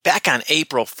Back on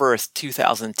April 1st,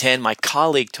 2010, my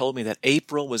colleague told me that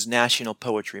April was National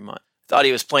Poetry Month. Thought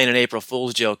he was playing an April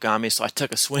Fool's joke on me, so I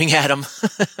took a swing at him.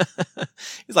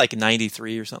 He was like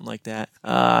 93 or something like that.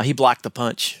 He blocked the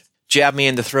punch, jabbed me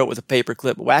in the throat with a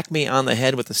paperclip, whacked me on the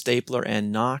head with a stapler,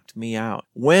 and knocked me out.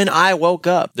 When I woke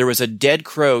up, there was a dead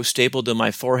crow stapled to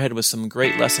my forehead with some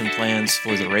great lesson plans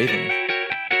for the Raven.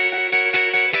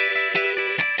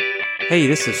 Hey,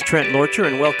 this is Trent Lorcher,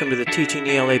 and welcome to the Teaching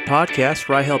ELA podcast,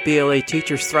 where I help ELA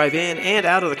teachers thrive in and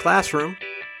out of the classroom.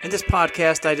 In this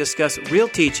podcast, I discuss real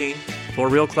teaching for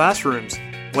real classrooms.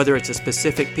 Whether it's a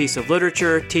specific piece of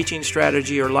literature, teaching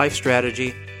strategy, or life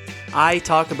strategy, I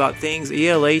talk about things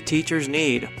ELA teachers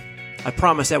need. I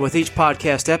promise that with each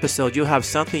podcast episode, you'll have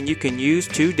something you can use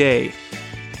today.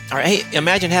 All right, hey,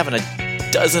 imagine having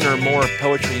a dozen or more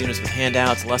poetry units with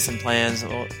handouts, lesson plans.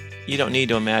 Well, you don't need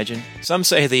to imagine. Some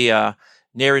say the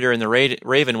narrator in the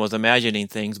Raven was imagining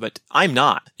things, but I'm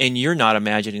not, and you're not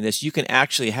imagining this. You can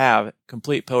actually have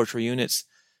complete poetry units,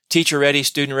 teacher ready,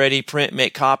 student ready, print,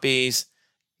 make copies,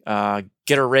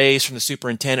 get a raise from the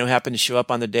superintendent who happened to show up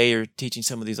on the day you're teaching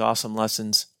some of these awesome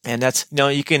lessons. And that's,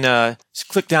 you can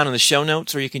click down in the show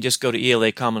notes, or you can just go to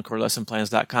ELA Common Core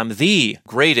LessonPlans.com, the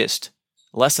greatest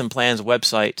lesson plans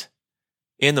website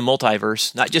in the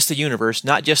multiverse, not just the universe,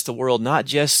 not just the world, not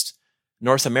just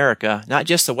North America, not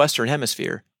just the Western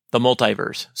Hemisphere, the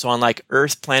multiverse. So on like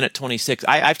Earth Planet 26,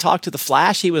 I've talked to the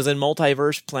Flash. He was in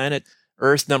Multiverse Planet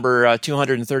Earth number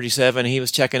 237. He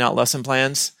was checking out lesson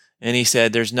plans, and he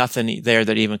said there's nothing there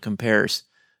that even compares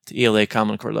to ELA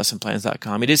Common Core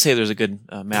LessonPlans.com. He did say there's a good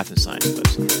math and science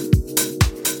website.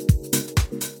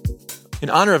 In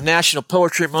honor of National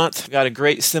Poetry Month, we got a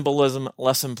great symbolism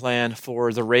lesson plan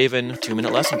for the Raven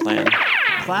 2-minute lesson plan.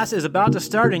 Class is about to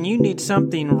start and you need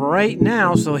something right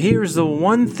now, so here's the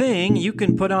one thing you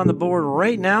can put on the board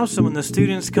right now so when the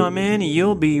students come in,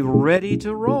 you'll be ready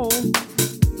to roll. So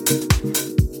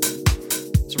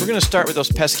we're going to start with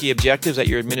those pesky objectives that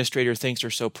your administrator thinks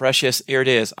are so precious. Here it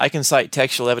is. I can cite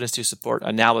textual evidence to support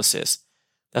analysis.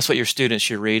 That's what your students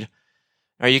should read.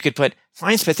 Or you could put,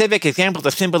 find specific examples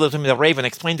of symbolism in the Raven,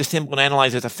 explain the symbol, and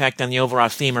analyze its effect on the overall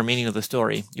theme or meaning of the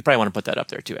story. You probably want to put that up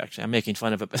there too, actually. I'm making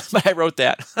fun of it, but I wrote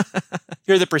that.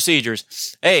 Here are the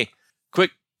procedures. Hey,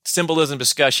 quick symbolism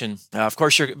discussion. Of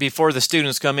course, before the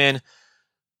students come in,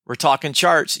 we're talking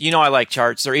charts. You know I like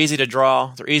charts. They're easy to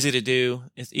draw. They're easy to do.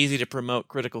 It's easy to promote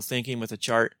critical thinking with a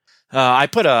chart. I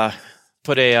put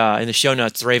in the show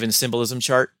notes, the Raven symbolism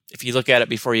chart. If you look at it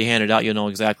before you hand it out, you'll know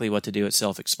exactly what to do. It's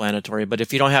self-explanatory. But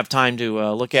if you don't have time to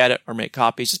look at it or make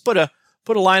copies, just put a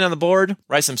line on the board,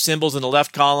 write some symbols in the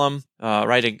left column,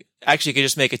 actually you could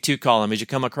just make a 2-column. As you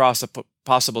come across a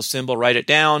possible symbol, write it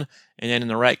down, and then in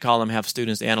the right column, have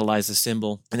students analyze the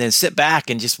symbol. And then sit back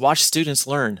and just watch students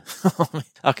learn.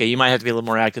 Okay, you might have to be a little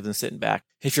more active than sitting back.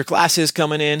 If your class is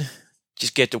coming in,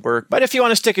 just get to work. But if you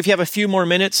have a few more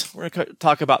minutes, we're going to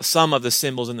talk about some of the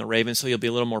symbols in the Raven, so you'll be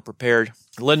a little more prepared.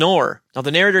 Lenore. Now,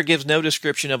 the narrator gives no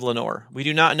description of Lenore. We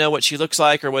do not know what she looks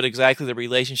like or what exactly the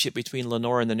relationship between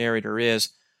Lenore and the narrator is.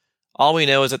 All we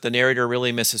know is that the narrator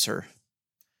really misses her.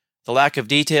 The lack of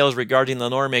details regarding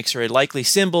Lenore makes her a likely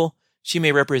symbol. She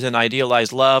may represent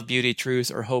idealized love, beauty,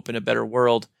 truth, or hope in a better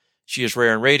world. She is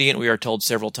rare and radiant, we are told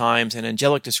several times, an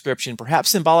angelic description, perhaps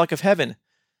symbolic of heaven.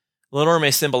 Lenore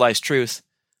may symbolize truth.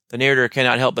 The narrator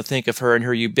cannot help but think of her, and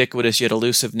her ubiquitous yet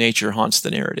elusive nature haunts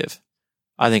the narrative.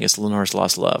 I think it's Lenore's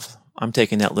lost love. I'm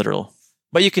taking that literal.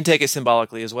 But you can take it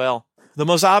symbolically as well. The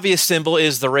most obvious symbol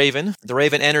is the Raven. The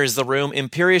Raven enters the room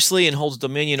imperiously and holds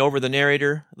dominion over the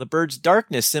narrator. The bird's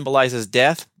darkness symbolizes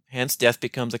death, hence death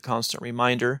becomes a constant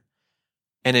reminder.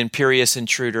 An imperious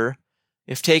intruder.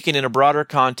 If taken in a broader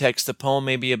context, the poem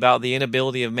may be about the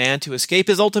inability of man to escape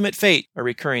his ultimate fate, a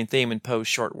recurring theme in Poe's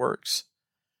short works.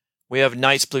 We have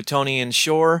Night's Plutonian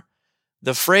shore.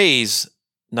 The phrase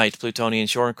Night's Plutonian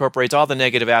shore incorporates all the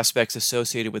negative aspects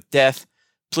associated with death.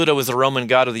 Pluto is the Roman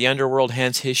god of the underworld,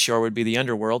 hence his shore would be the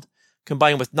underworld.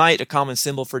 Combined with night, a common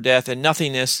symbol for death, and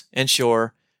nothingness and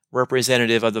shore,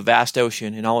 representative of the vast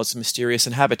ocean and all its mysterious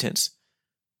inhabitants.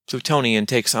 Plutonian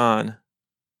takes on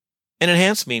an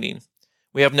enhanced meaning.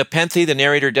 We have Nepenthe. The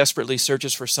narrator desperately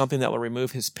searches for something that will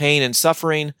remove his pain and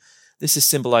suffering. This is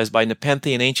symbolized by Nepenthe,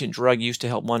 an ancient drug used to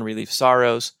help one relieve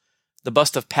sorrows. The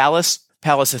bust of Pallas.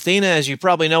 Pallas Athena, as you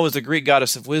probably know, is the Greek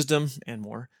goddess of wisdom and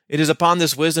more. It is upon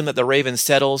this wisdom that the Raven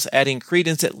settles, adding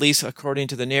credence, at least according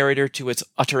to the narrator, to its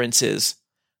utterances.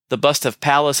 The bust of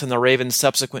Pallas and the Raven's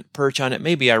subsequent perch on it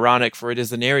may be ironic, for it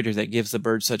is the narrator that gives the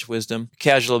bird such wisdom. A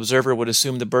casual observer would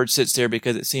assume the bird sits there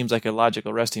because it seems like a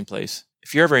logical resting place.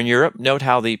 If you're ever in Europe, note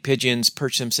how the pigeons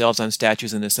perch themselves on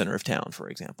statues in the center of town, for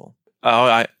example.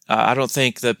 Oh, I don't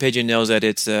think the pigeon knows that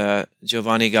it's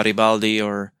Giovanni Garibaldi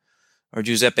or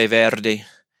Giuseppe Verdi.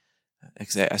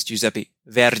 That's Giuseppe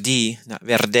Verdi, not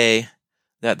Verde,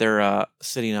 that they're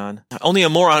sitting on. Only a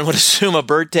moron would assume a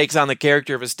bird takes on the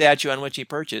character of a statue on which he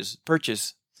perches.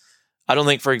 I don't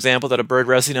think, for example, that a bird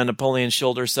resting on Napoleon's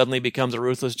shoulder suddenly becomes a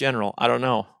ruthless general. I don't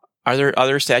know. Are there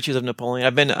other statues of Napoleon?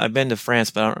 I've been to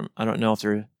France, but I don't know if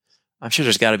there. I'm sure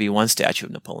there's got to be one statue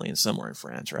of Napoleon somewhere in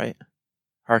France, right?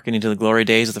 Harkening to the glory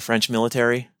days of the French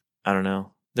military. I don't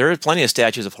know. There are plenty of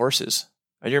statues of horses.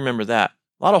 I do remember that.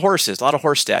 A lot of horses, a lot of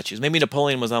horse statues. Maybe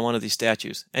Napoleon was on one of these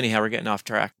statues. Anyhow, we're getting off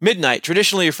track. Midnight,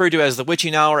 traditionally referred to as the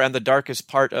witching hour and the darkest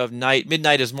part of night.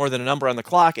 Midnight is more than a number on the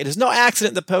clock. It is no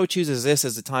accident that Poe chooses this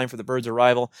as the time for the bird's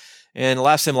arrival. And the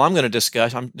last symbol I'm going to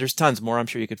discuss, there's tons more, I'm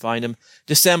sure you could find them.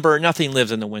 December, nothing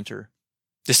lives in the winter.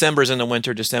 December is in the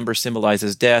winter. December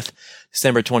symbolizes death.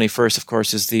 December 21st, of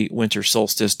course, is the winter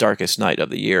solstice, darkest night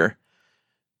of the year.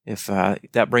 If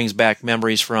that brings back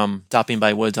memories from stopping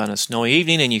by woods on a snowy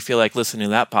evening and you feel like listening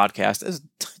to that podcast, I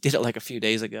did it like a few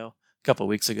days ago, a couple of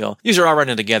weeks ago. These are all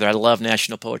running together. I love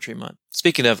National Poetry Month.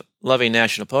 Speaking of loving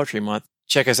National Poetry Month,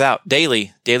 check us out. Daily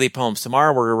poems.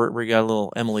 Tomorrow we got a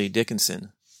little Emily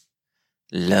Dickinson.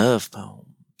 Love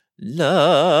poem.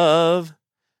 Love,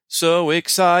 so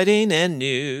exciting and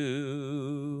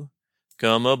new.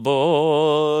 Come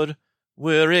aboard,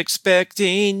 we're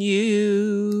expecting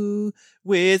you.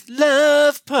 With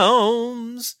love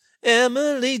poems,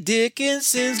 Emily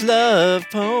Dickinson's love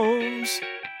poems.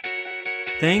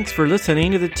 Thanks for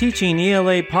listening to the Teaching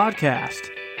ELA podcast.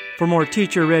 For more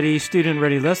teacher-ready,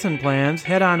 student-ready lesson plans,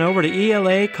 head on over to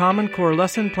ELA Common Core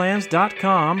Lesson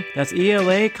Plans.com. That's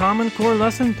ELA Common Core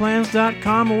Lesson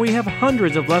Plans.com, where we have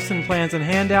hundreds of lesson plans and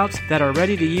handouts that are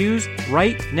ready to use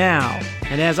right now.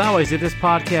 And as always, if this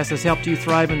podcast has helped you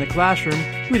thrive in the classroom,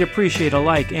 we'd appreciate a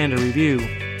like and a review.